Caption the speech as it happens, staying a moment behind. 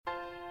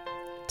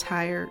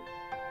tired,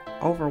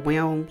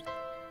 overwhelmed,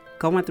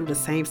 going through the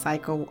same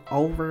cycle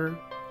over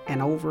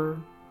and over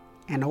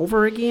and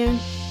over again?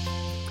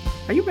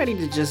 Are you ready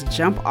to just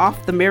jump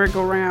off the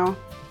merry-go-round?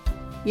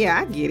 Yeah,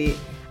 I get it.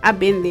 I've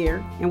been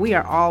there, and we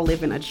are all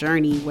living a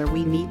journey where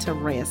we need to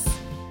rest.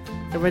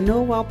 The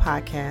Renewal Well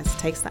podcast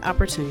takes the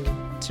opportunity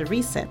to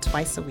reset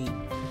twice a week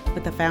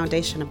with the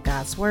foundation of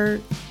God's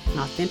Word and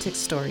authentic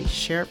stories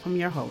shared from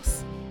your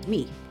host,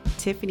 me,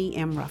 Tiffany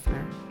M.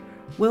 Ruffner.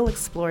 We'll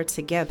explore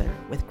together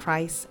with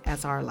Christ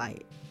as our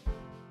light.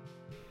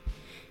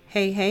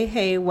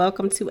 Hey,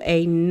 welcome to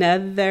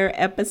another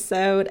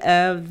episode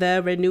of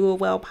the Renewal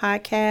Well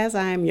podcast.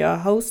 I am your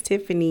host,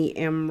 Tiffany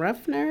M.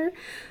 Ruffner.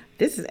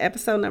 This is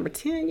episode number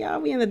 10, y'all.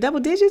 We in the double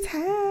digits.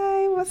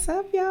 Hey, what's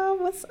up, y'all?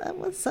 What's up?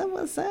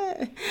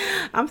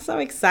 I'm so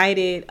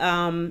excited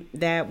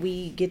that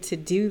we get to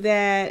do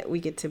that. We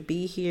get to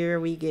be here.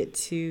 We get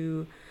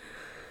to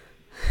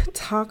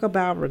talk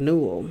about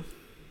renewal.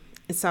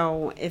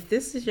 So if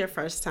this is your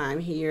first time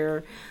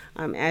here,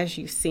 as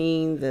you've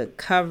seen the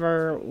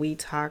cover, we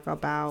talk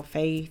about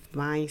faith,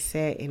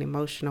 mindset, and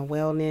emotional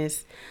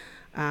wellness.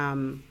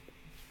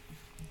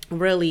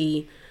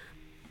 Really,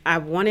 I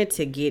wanted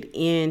to get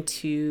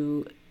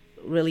into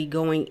really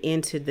going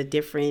into the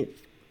different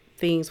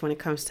things when it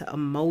comes to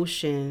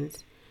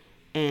emotions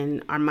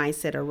and our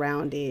mindset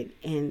around it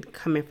and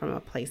coming from a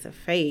place of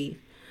faith.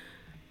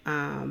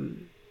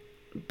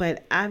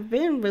 But I've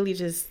been really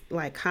just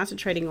like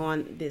concentrating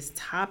on this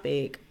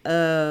topic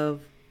of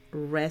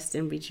rest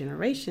and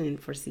regeneration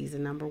for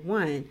season number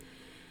 1.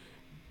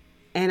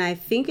 And I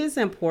think it's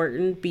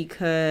important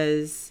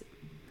because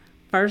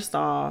first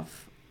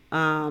off,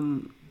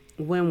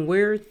 when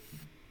we're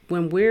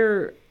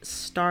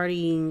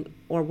starting,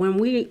 or when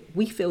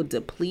we feel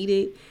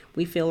depleted,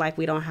 we feel like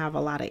we don't have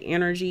a lot of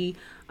energy.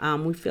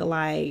 We feel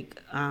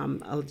like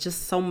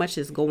just so much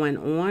is going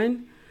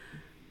on.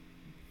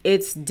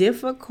 It's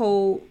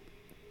difficult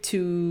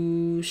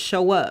to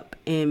show up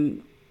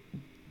and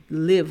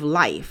live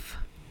life.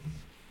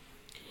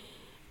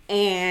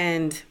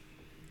 And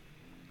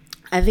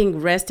I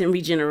think rest and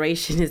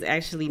regeneration is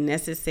actually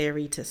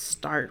necessary to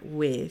start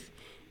with,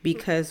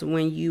 because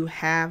when you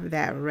have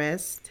that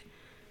rest,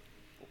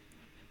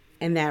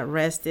 and that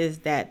rest is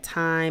that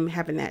time,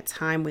 having that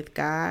time with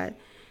God,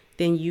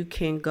 then you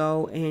can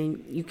go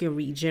and you can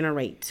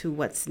regenerate to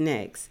what's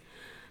next.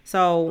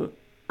 So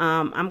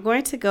I'm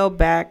going to go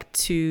back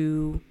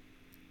to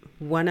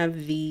one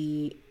of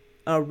the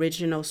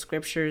original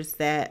scriptures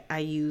that I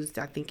used,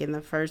 I think, in the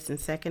first and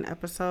second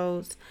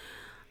episodes.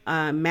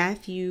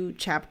 Matthew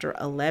chapter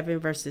 11,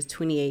 verses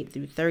 28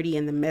 through 30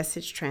 in the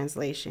Message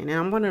translation. And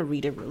I'm going to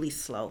read it really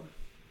slow.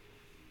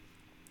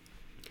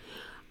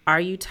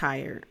 Are you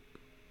tired,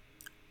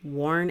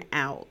 worn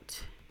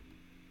out,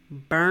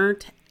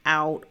 burnt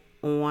out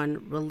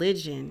on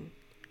religion?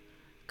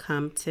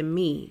 Come to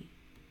me.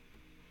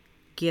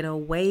 Get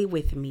away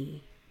with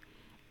me,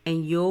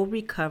 and you'll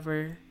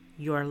recover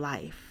your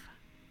life.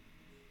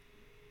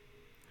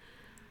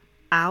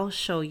 I'll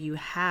show you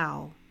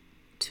how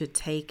to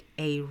take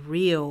a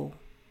real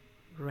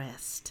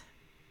rest.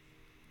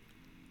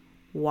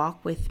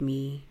 Walk with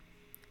me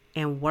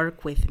and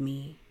work with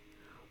me.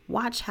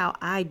 Watch how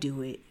I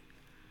do it.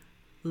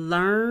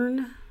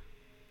 Learn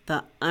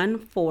the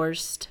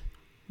unforced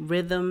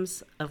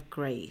rhythms of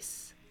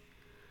grace.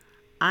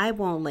 I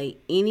won't lay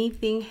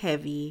anything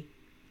heavy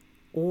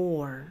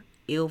or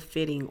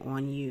ill-fitting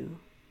on you.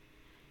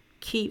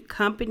 Keep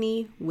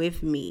company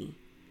with me,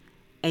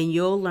 and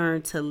you'll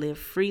learn to live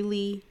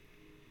freely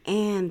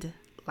and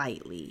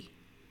lightly.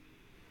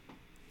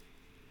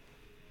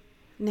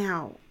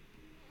 Now,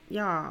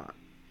 y'all,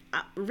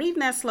 reading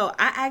that slow,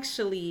 I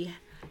actually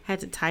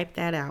had to type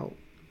that out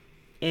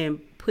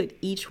and put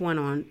each one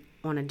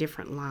on a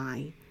different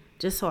line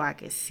just so I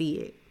could see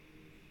it.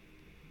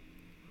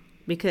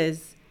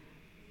 Because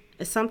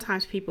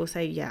sometimes people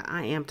say, yeah,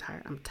 I am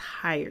tired. I'm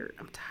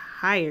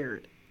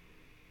tired.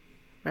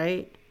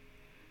 Right?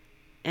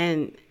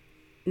 And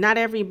not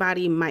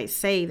everybody might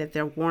say that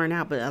they're worn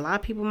out, but a lot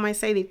of people might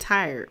say they're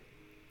tired.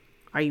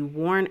 Are you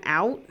worn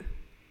out?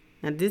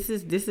 Now this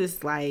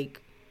is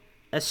like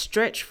a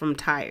stretch from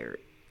tired.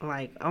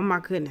 Like, oh my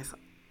goodness,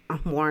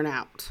 I'm worn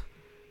out.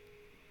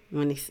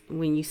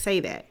 When you say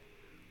that,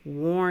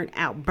 worn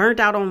out, burnt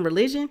out on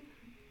religion,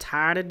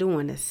 tired of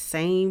doing the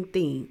same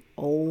thing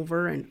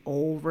over and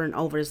over and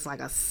over. It's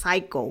like a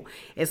cycle.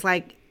 It's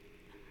like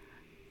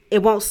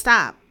it won't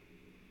stop.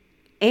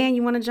 And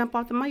you want to jump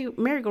off the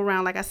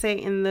merry-go-round, like I said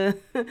in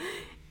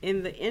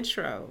the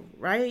intro,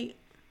 right?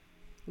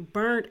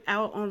 Burnt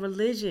out on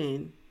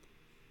religion.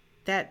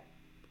 That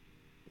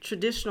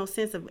traditional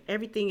sense of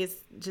everything it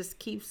just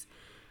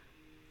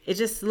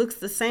looks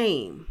the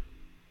same.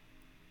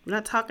 I'm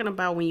not talking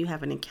about when you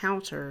have an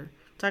encounter.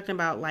 I'm talking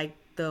about like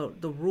the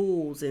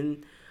rules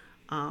and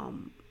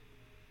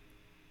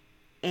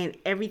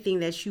everything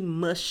that you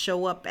must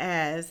show up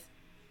as,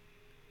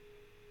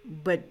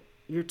 but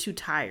you're too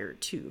tired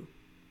to,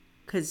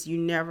 because you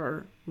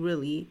never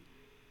really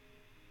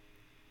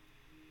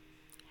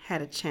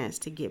had a chance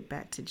to get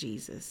back to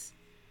Jesus.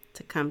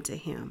 to come to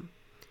him,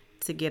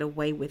 to get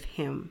away with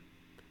him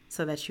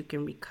so that you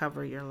can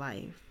recover your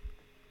life.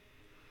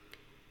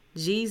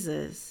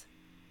 Jesus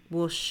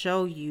will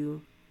show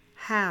you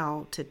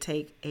how to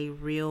take a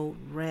real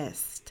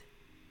rest.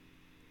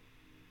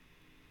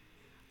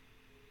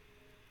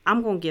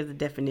 I'm going to give the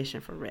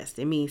definition for rest.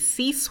 It means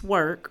cease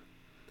work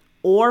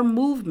or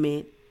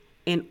movement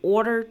in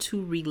order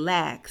to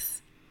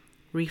relax,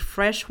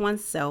 refresh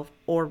oneself,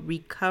 or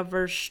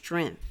recover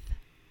strength.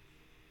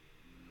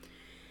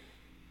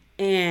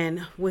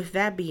 And with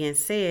that being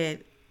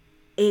said,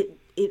 it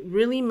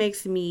really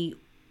makes me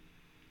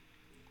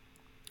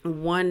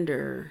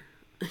wonder,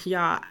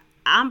 y'all,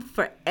 I'm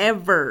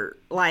forever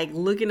like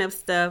looking up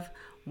stuff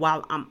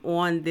while I'm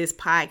on this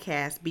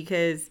podcast,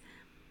 because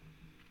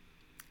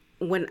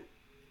when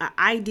an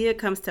idea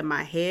comes to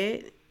my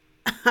head,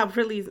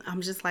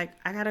 I'm just like,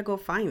 I gotta go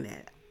find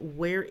that.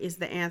 Where is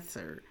the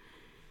answer?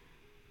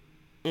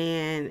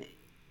 And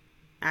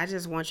I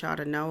just want y'all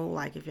to know,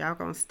 like, if y'all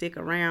gonna stick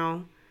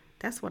around,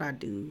 that's what I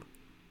do.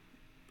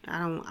 I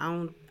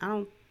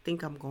don't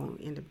think I'm gonna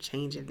end up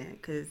changing that,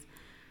 because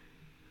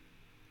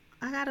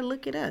I gotta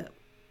look it up.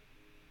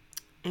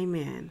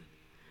 Amen.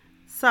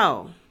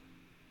 So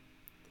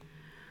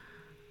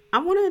I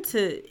wanted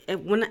to,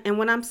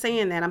 when I'm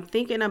saying that, I'm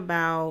thinking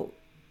about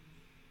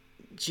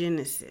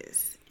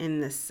Genesis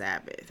and the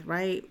Sabbath,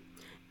 right?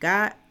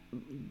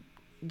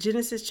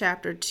 Genesis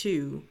chapter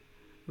 2,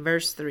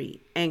 verse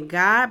 3. And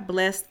God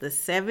blessed the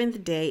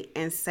seventh day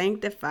and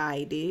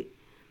sanctified it.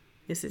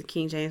 This is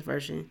King James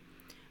Version.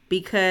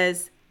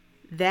 Because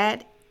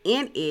that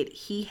in it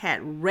he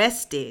had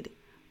rested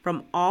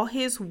from all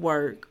his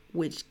work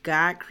which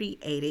God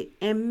created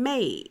and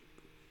made.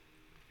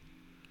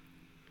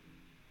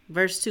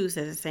 Verse 2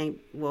 says the same,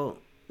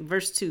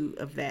 verse 2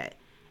 of that.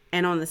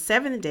 And on the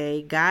seventh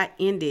day, God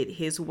ended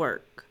his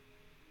work,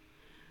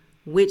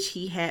 which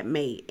he had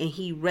made, and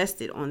he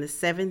rested on the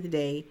seventh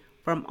day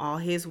from all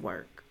his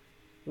work,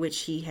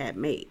 which he had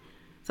made.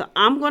 So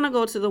I'm going to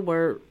go to the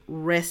word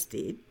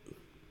rested.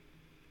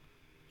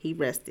 He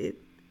rested.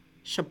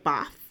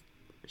 Shabbath.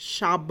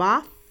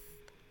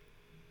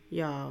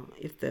 Y'all,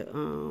 if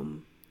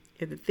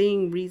the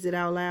thing reads it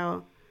out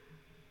loud,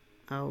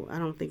 oh, I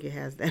don't think it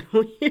has that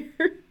on here.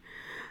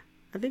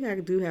 I think I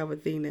do have a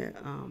thing that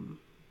an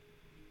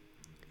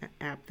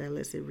app that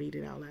lets it read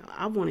it out loud.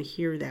 I want to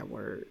hear that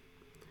word.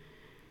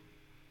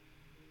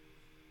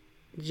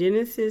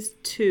 Genesis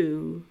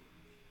 2,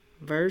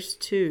 verse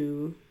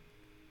 2.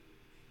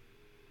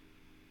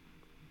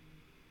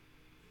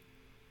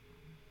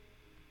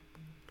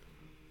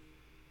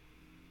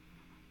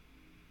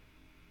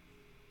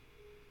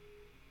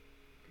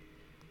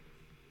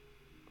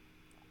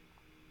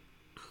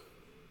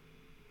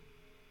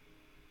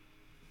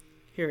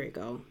 Here we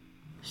go.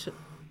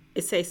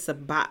 It says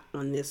Sabbat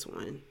on this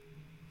one.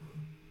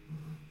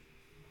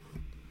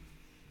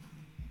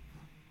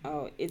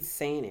 Oh, it's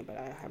saying it, but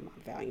I have my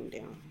volume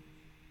down.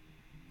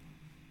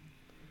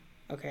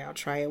 Okay, I'll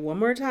try it one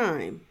more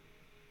time.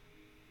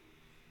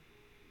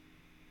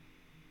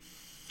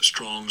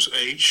 Strong's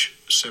H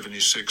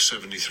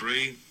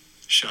 7673.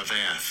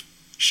 Shavath.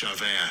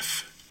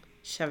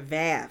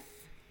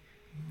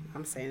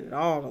 I'm saying it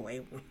all the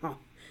way wrong.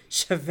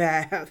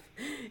 Shavath.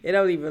 It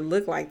don't even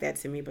look like that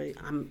to me, but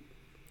I'm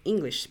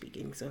English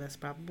speaking, so that's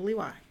probably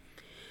why.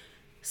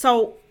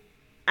 So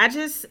I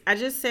just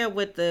said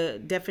what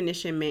the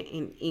definition meant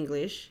in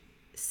English: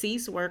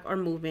 cease work or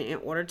movement in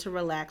order to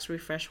relax,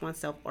 refresh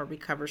oneself, or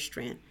recover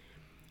strength.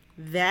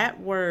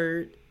 That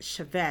word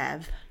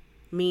shavath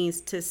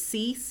means to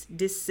cease,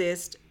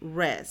 desist,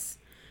 rest.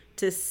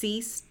 To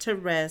cease, to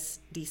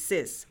rest,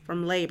 desist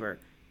from labor.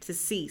 To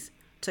cease,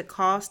 to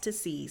cause to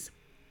cease,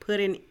 put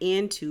an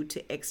end to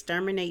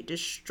exterminate,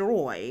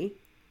 destroy.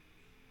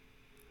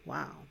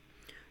 Wow.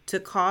 To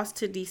cause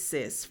to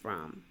desist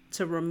from,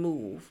 to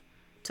remove,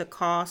 to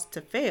cause to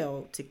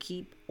fail, to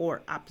keep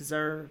or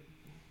observe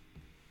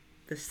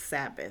the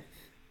Sabbath.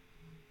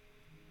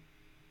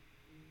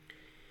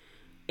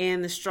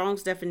 And the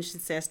Strong's definition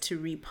says to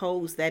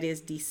repose, that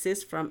is,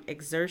 desist from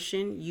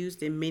exertion,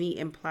 used in many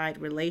implied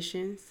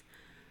relations.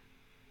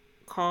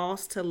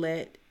 Cause to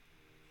let,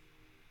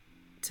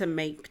 to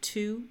make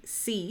to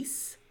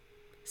cease,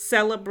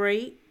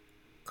 celebrate,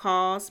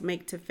 cause,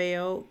 make to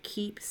fail,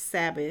 keep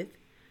Sabbath,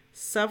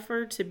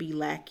 suffer to be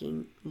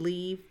lacking,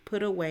 leave,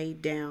 put away,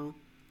 down,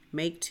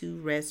 make to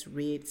rest,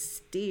 rid,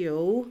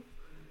 steal,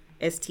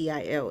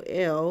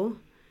 still,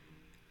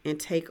 and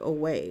take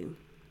away.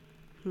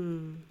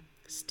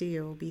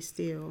 Still, be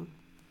still.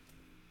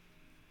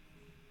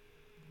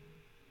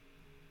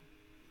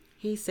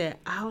 He said,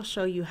 I'll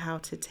show you how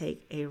to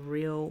take a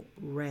real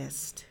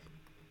rest.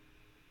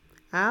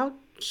 I'll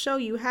show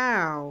you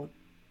how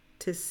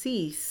to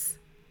cease,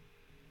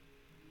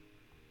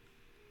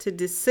 to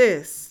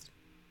desist.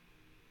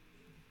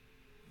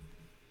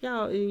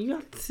 Y'all,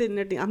 you're sitting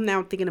there thinking, I'm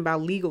now thinking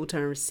about legal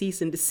terms,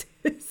 cease and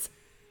desist.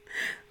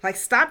 Like,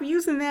 stop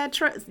using that.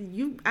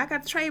 I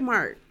got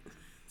trademark.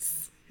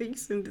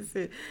 Cease and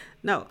desist.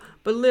 No,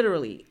 but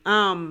literally,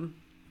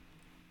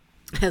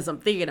 as I'm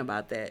thinking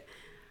about that,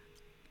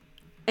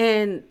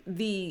 And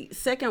the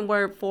second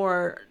word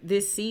for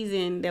this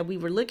season that we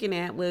were looking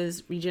at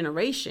was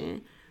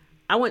regeneration.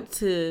 I went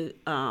to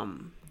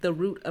the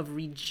root of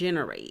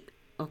regenerate.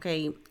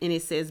 Okay. And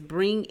it says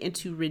bring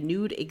into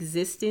renewed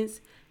existence,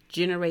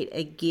 generate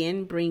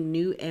again, bring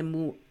new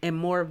and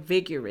more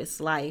vigorous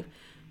life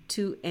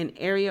to an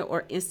area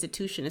or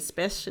institution,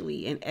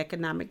 especially in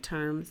economic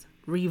terms,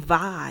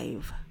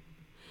 revive.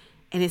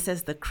 And it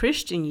says the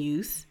Christian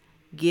use,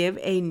 give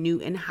a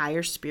new and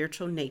higher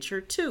spiritual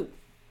nature too.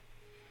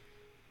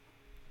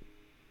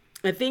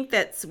 I think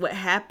that's what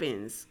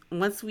happens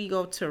once we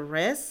go to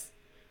rest,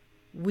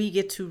 we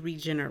get to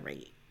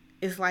regenerate.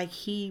 It's like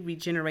he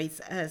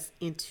regenerates us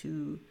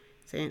into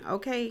saying,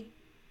 okay,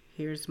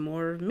 here's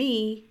more of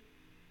me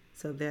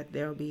so that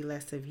there'll be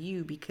less of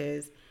you,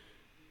 because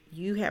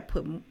you had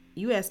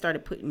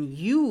started putting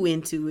you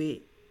into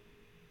it,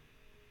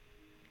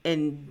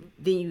 and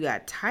then you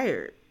got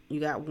tired, you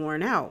got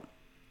worn out.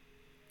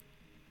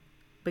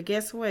 But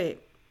guess what?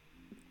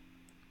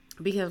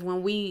 Because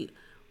when we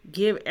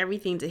give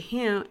everything to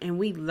him and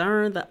we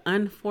learn the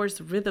unforced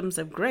rhythms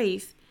of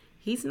grace,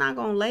 he's not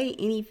going to lay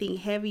anything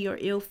heavy or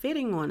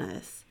ill-fitting on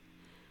us.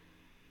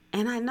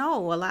 And I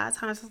know a lot of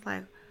times it's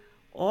like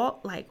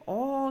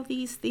all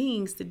these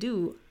things to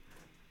do.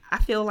 I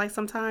feel like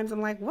sometimes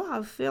I'm like, well,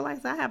 I feel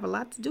like I have a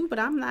lot to do, but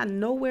I'm not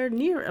nowhere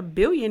near a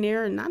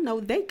billionaire, and I know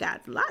they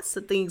got lots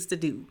of things to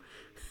do.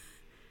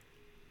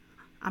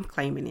 I'm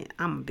claiming it.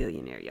 I'm a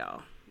billionaire,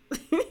 y'all.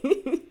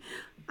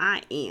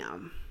 I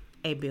am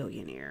a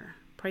billionaire.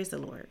 Praise the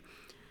Lord.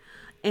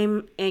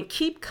 And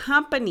keep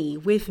company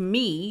with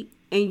me,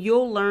 and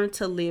you'll learn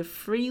to live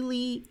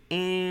freely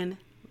and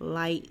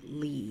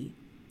lightly.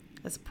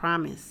 That's a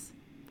promise.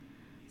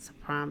 It's a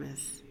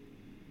promise.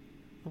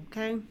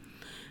 Okay.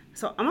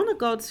 So I'm going to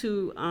go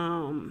to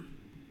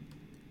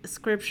a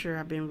scripture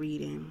I've been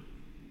reading.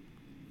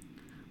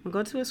 I'm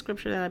going to go to a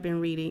scripture that I've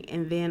been reading,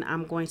 and then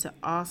I'm going to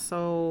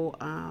also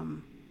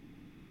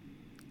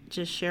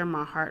just share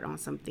my heart on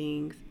some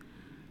things.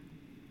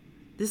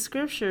 This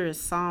scripture is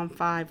Psalm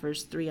 5,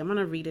 verse 3. I'm going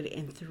to read it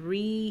in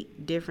 3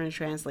 different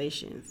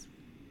translations.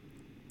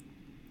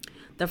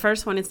 The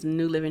first one is the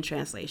New Living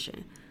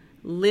Translation.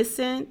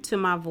 Listen to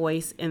my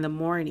voice in the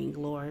morning,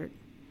 Lord.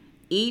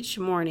 Each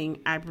morning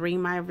I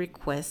bring my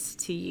requests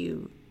to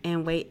you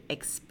and wait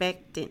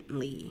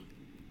expectantly.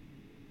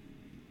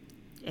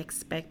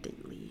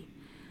 Expectantly.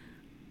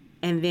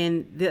 And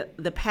then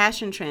the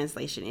Passion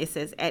Translation, it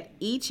says, at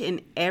each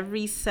and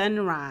every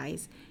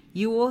sunrise,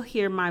 you will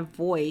hear my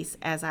voice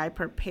as I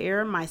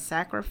prepare my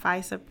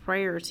sacrifice of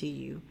prayer to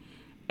you.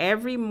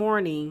 Every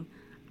morning,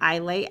 I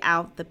lay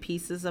out the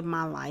pieces of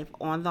my life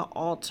on the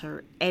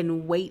altar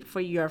and wait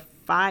for your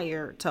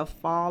fire to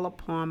fall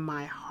upon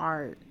my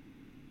heart.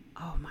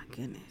 Oh my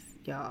goodness,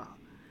 y'all.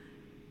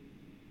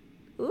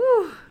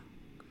 Ooh.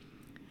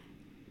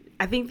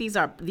 I think these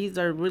are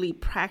really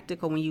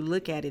practical when you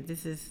look at it.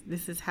 This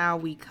is how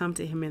we come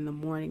to him in the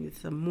morning.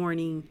 It's the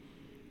morning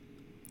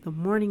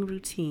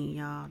routine,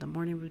 y'all. The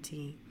morning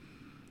routine.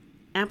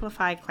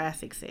 Amplified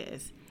Classic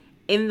says,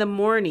 in the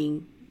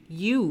morning,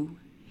 you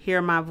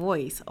hear my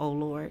voice, O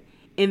Lord.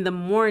 In the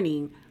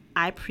morning,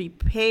 I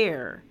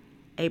prepare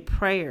a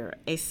prayer,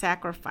 a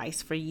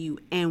sacrifice for you,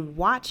 and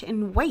watch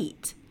and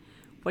wait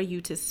for you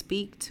to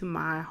speak to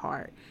my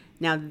heart.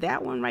 Now,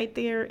 that one right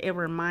there, it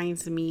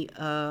reminds me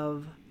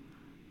of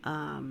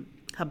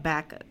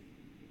Habakkuk.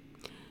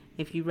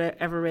 If you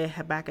ever read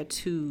Habakkuk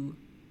 2,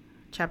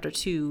 chapter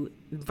 2,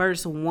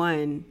 verse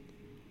 1,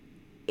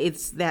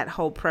 it's that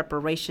whole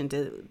preparation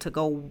to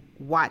go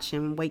watch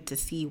and wait to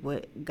see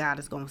what God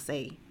is going to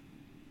say.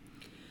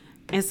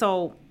 And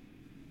so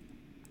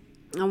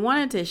I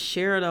wanted to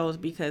share those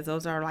because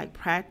those are like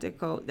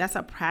practical. That's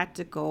a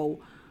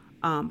practical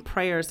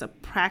prayer, is a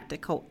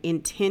practical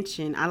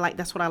intention.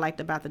 That's what I liked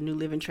about the New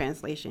Living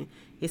Translation.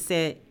 It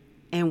said,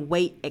 and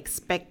wait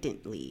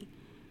expectantly.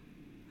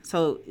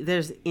 So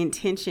there's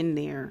intention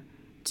there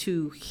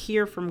to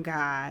hear from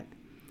God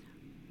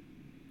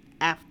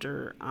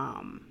after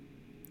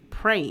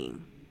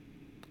praying,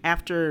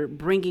 after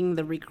bringing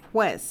the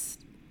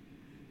request,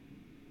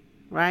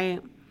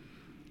 right?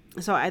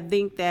 So I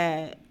think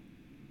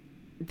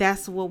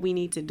that's what we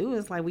need to do.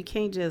 Is like we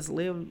can't just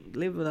live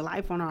the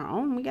life on our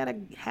own. We gotta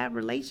have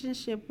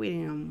relationship with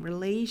him.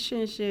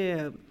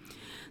 Relationship.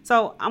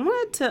 So I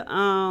wanted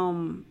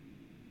to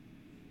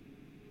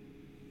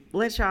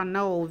let y'all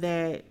know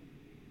that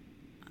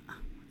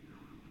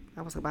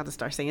I was about to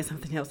start saying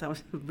something else. I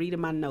was reading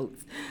my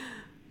notes.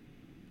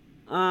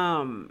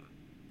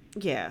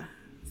 Yeah.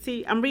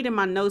 See, I'm reading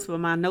my notes, but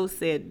my notes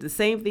said the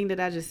same thing that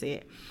I just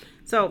said.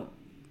 So,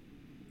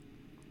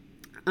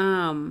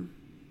 when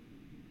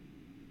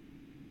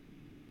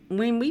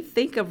we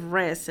think of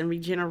rest and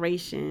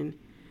regeneration,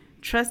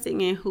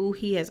 trusting in who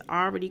he has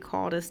already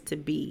called us to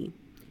be,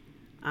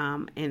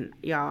 and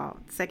y'all,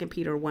 2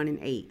 Peter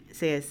 1:8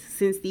 says,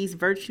 since these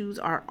virtues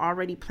are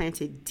already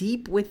planted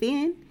deep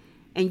within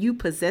and you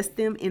possess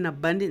them in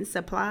abundant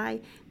supply,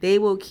 they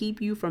will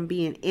keep you from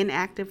being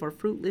inactive or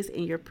fruitless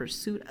in your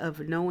pursuit of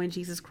knowing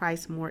Jesus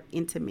Christ more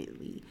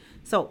intimately.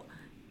 So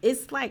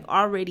it's like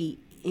already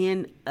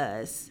in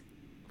us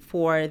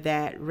for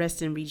that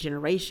rest and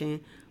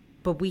regeneration,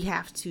 but we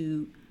have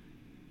to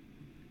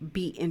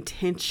be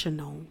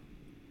intentional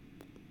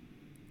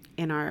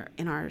in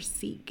our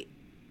seek.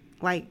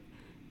 Like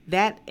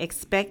that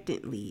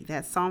expectantly,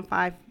 that Psalm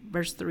 5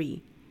 verse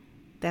 3,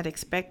 that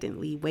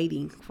expectantly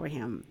waiting for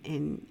him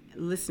and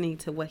listening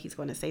to what he's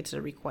going to say to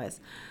the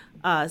request.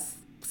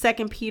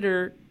 2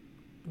 Peter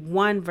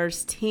 1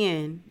 verse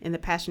 10 in the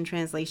Passion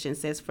Translation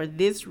says, "For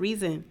this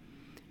reason,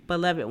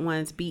 beloved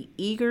ones, be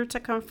eager to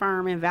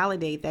confirm and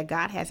validate that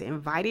God has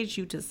invited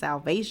you to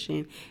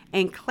salvation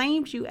and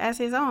claimed you as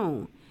his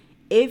own.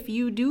 If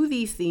you do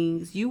these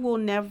things, you will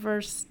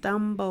never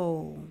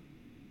stumble."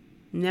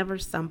 Never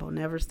stumble,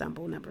 never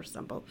stumble, never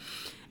stumble.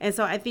 And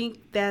so I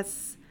think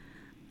that's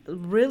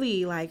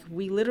really like,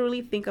 we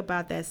literally think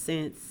about that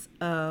sense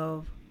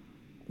of,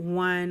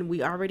 one,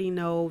 we already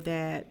know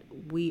that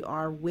we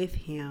are with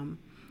him.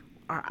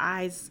 Our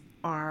eyes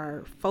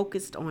are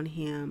focused on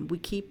him. We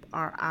keep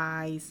our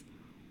eyes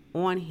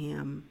on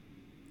him.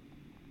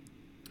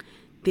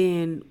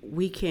 Then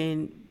we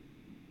can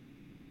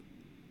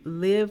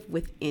live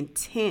with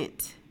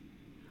intent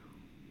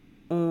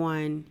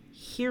on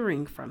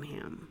hearing from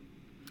him.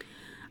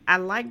 I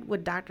like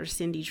what Dr.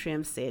 Cindy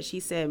Trim said. She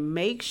said,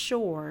 make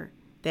sure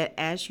that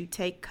as you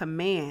take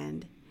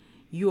command,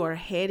 you are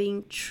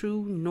heading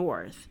true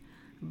north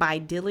by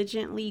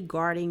diligently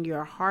guarding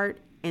your heart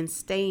and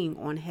staying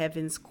on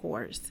heaven's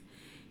course.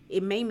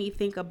 It made me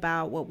think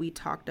about what we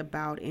talked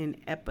about in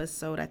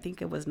episode, I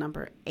think it was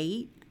number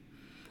 8.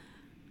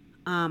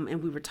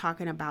 And we were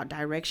talking about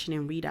direction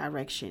and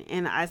redirection.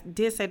 And I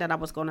did say that I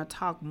was going to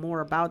talk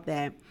more about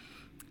that.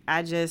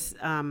 I just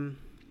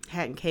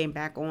hadn't came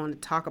back on to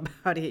talk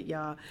about it,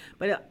 y'all.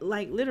 But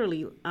like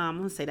literally, I'm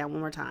going to say that one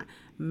more time.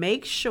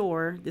 Make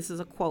sure, this is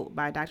a quote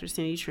by Dr.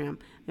 Cindy Trim,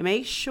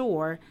 make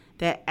sure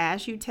that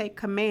as you take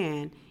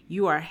command,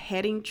 you are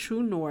heading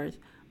true north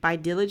by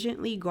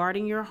diligently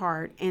guarding your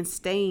heart and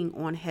staying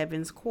on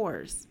heaven's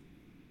course.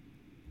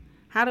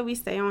 How do we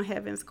stay on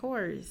heaven's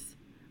course?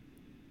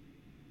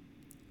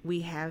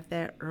 We have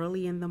that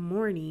early in the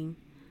morning.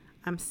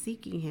 I'm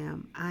seeking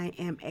him. I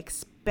am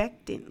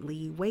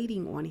expectantly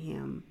waiting on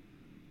him.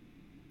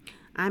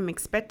 I'm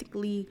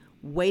expectantly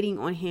waiting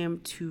on him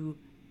to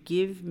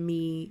give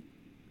me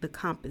the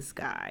compass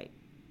guide,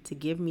 to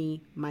give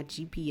me my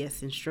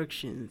GPS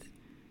instructions.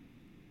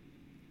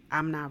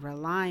 I'm not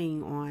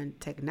relying on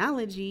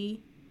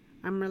technology.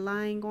 I'm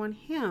relying on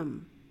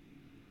him.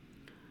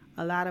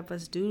 A lot of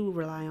us do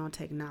rely on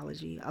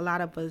technology. A lot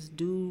of us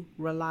do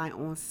rely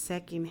on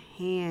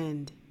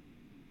secondhand.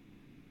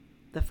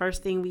 The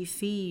first thing we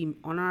see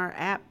on our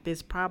app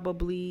is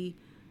probably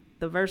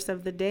the verse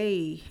of the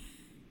day.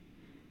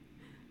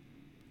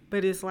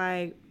 But it's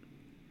like,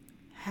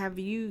 have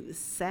you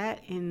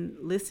sat and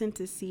listened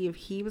to see if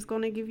he was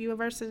going to give you a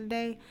verse of the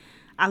day?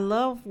 I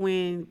love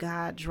when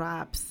God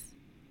drops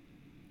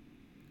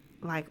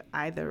like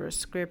either a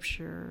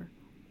scripture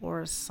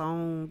or a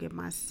song in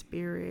my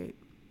spirit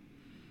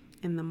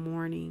in the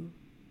morning.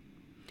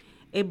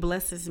 It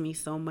blesses me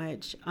so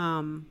much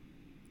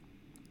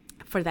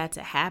for that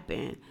to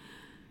happen.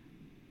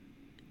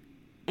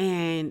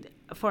 And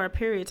for a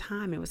period of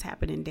time, it was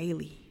happening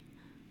daily.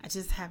 I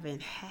just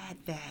haven't had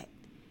that.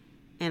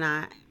 And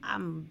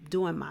I'm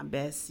doing my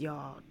best,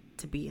 y'all,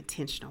 to be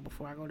intentional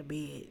before I go to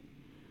bed.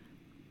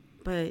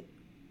 But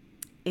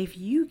if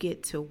you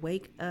get to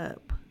wake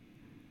up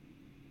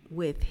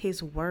with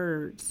his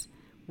words,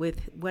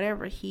 with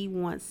whatever he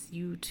wants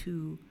you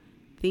to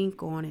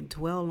think on and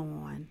dwell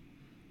on,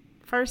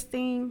 first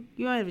thing,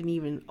 you haven't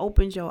even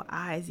opened your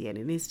eyes yet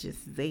and it's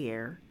just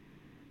there.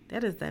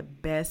 That is the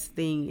best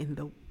thing in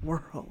the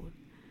world.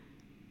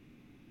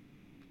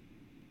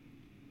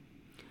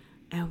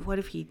 And what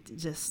if he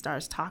just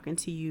starts talking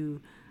to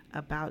you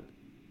about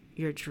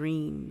your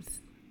dreams?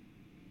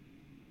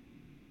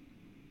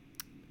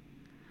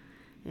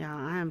 Yeah,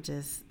 I'm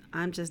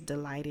just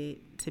delighted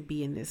to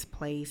be in this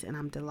place, and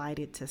I'm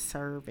delighted to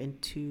serve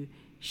and to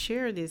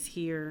share this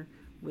here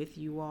with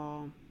you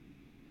all.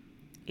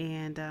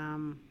 And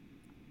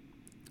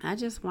I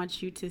just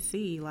want you to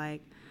see,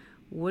 like,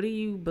 what do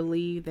you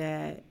believe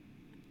that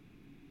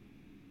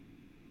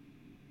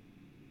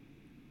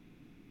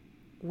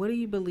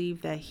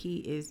he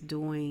is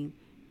doing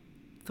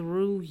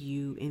through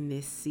you in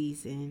this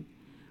season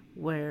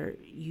where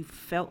you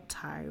felt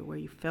tired, where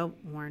you felt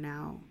worn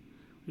out,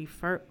 where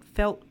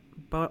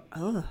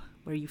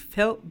you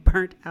felt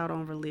burnt out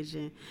on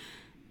religion?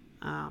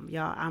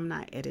 Y'all, I'm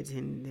not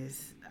editing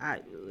this.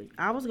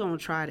 I was going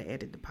to try to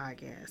edit the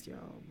podcast,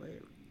 y'all,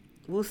 but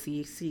we'll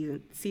see.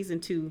 Season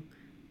 2.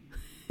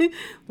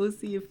 We'll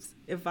see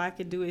if I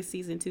can do it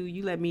season 2.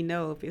 You let me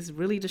know if it's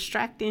really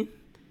distracting.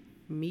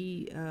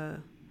 Me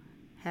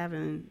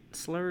having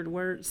slurred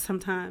words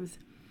sometimes.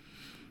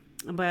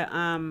 But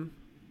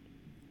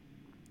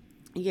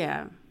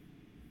yeah.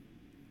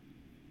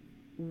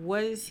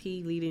 What is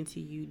he leading to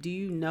you? Do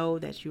you know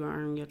that you are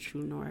on your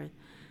true north?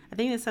 I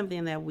think it's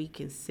something that we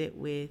can sit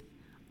with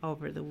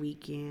over the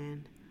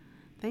weekend.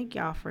 Thank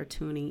y'all for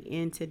tuning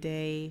in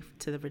today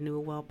to the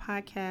Renewal Well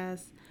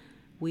podcast.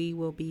 We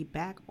will be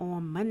back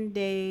on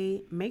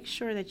Monday. Make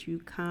sure that you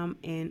come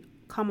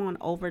on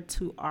over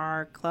to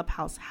our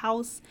Clubhouse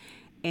house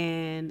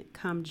and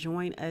come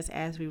join us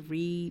as we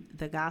read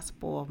the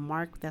Gospel of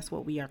Mark. That's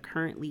what we are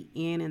currently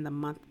in the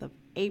month of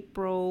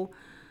April.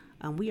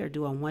 We are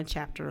doing one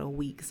chapter a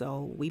week,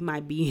 so we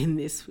might be in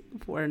this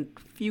for a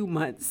few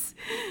months.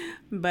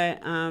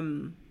 But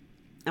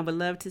I would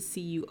love to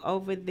see you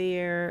over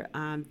there.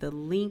 The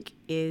link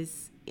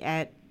is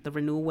at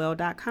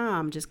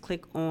therenewalwell.com. Just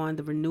click on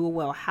the Renewal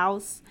Well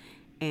house,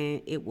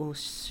 and it will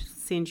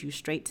send you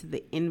straight to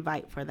the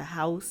invite for the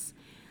house.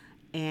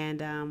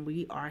 And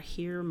we are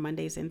here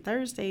Mondays and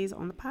Thursdays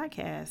on the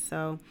podcast.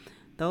 So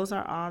those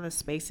are all the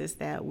spaces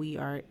that we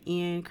are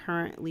in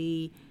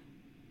currently.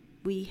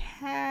 We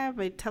have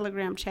a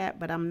Telegram chat,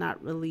 but I'm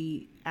not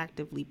really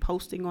actively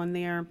posting on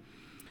there.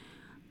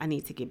 I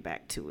need to get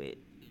back to it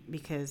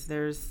because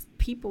there's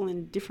people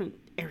in different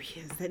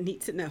areas that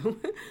need to know.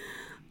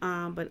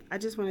 But I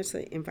just wanted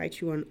to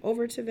invite you on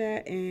over to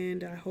that,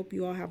 and I hope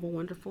you all have a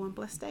wonderful and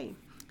blessed day.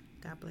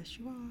 God bless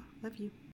you all. Love you.